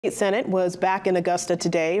The Senate was back in Augusta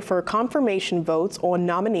today for confirmation votes on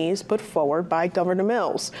nominees put forward by Governor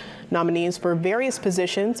Mills. Nominees for various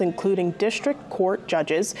positions, including district court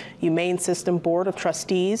judges, Humane System Board of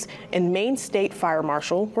Trustees, and Maine State Fire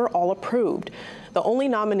Marshal, were all approved. The only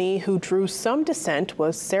nominee who drew some dissent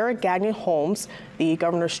was Sarah Gagnon-Holmes, the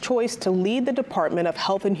governor's choice to lead the Department of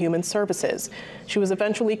Health and Human Services. She was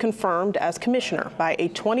eventually confirmed as commissioner by a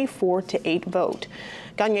 24-8 vote.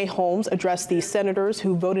 Gagnon-Holmes addressed the senators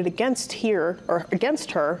who voted against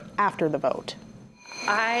her after the vote.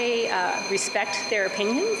 I respect their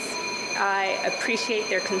opinions. I appreciate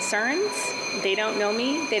their concerns. They don't know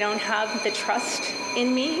me. They don't have the trust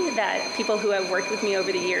in me that people who have worked with me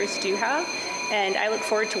over the years do have. And I look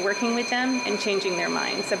forward to working with them and changing their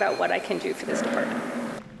minds about what I can do for this department.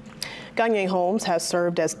 Gagnon-Holmes has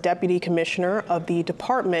served as Deputy Commissioner of the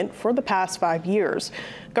department for the past 5 years.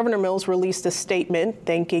 Governor Mills released a statement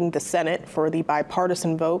thanking the Senate for the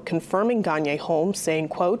bipartisan vote confirming Gagnon-Holmes, saying,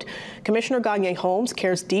 quote, "Commissioner Gagnon-Holmes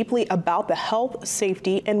cares deeply about the health,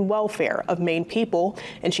 safety, and welfare of Maine people,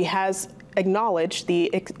 and she has acknowledged the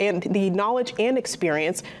knowledge and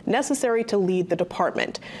experience necessary to lead the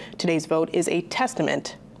department. Today's vote is a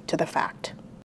testament to the fact."